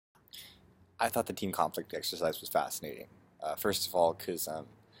I thought the team conflict exercise was fascinating. First of all, because I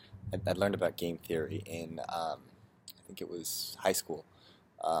learned about game theory in, I think it was high school,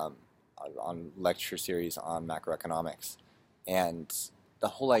 um, on lecture series on macroeconomics. And the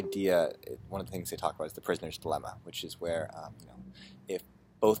whole idea, one of the things they talk about is the prisoner's dilemma, which is where, if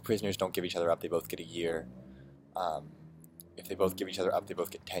both prisoners don't give each other up, they both get a year. Um, if they both give each other up, they both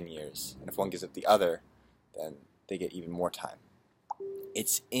get 10 years. And if one gives up the other, then they get even more time.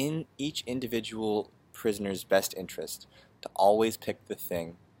 It's in each individual prisoner's best interest to always pick the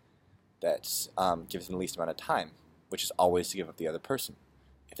thing that gives them the least amount of time, which is always to give up the other person.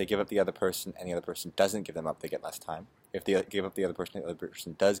 If they give up the other person and the other person doesn't give them up, they get less time. If they give up the other person and the other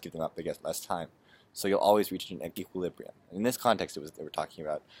person does give them up, they get less time. So you'll always reach an equilibrium. And in this context, they were talking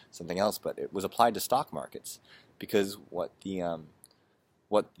about something else, but it was applied to stock markets because what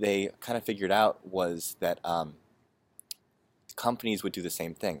they kind of figured out was that companies would do the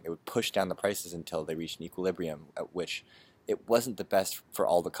same thing. They would push down the prices until they reached an equilibrium at which it wasn't the best for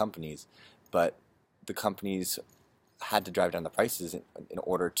all the companies, but the companies had to drive down the prices in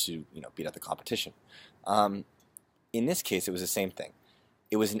order to beat out the competition. In this case, it was the same thing.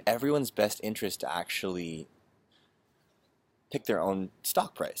 It was in everyone's best interest to actually pick their own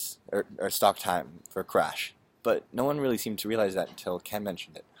stock price or stock time for a crash, but no one really seemed to realize that until Ken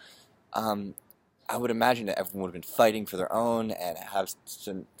mentioned it. I would imagine that everyone would have been fighting for their own and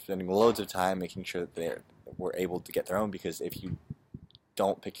spending loads of time making sure that they were able to get their own, because if you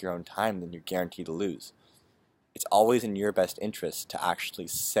don't pick your own time, then you're guaranteed to lose. It's always in your best interest to actually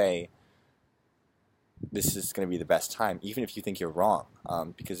say, this is going to be the best time, even if you think you're wrong,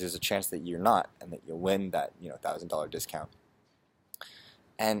 because there's a chance that you're not and that you'll win that $1,000 discount.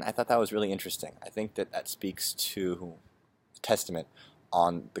 And I thought that was really interesting. I think that speaks to a testament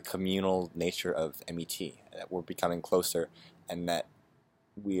on the communal nature of MET, that we're becoming closer and that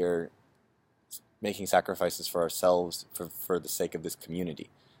we're making sacrifices for ourselves for the sake of this community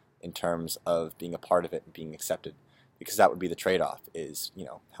in terms of being a part of it and being accepted, because that would be the trade-off, is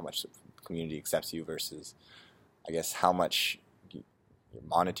how much the community accepts you versus, I guess, how much your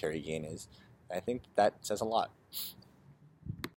monetary gain is. And I think that says a lot.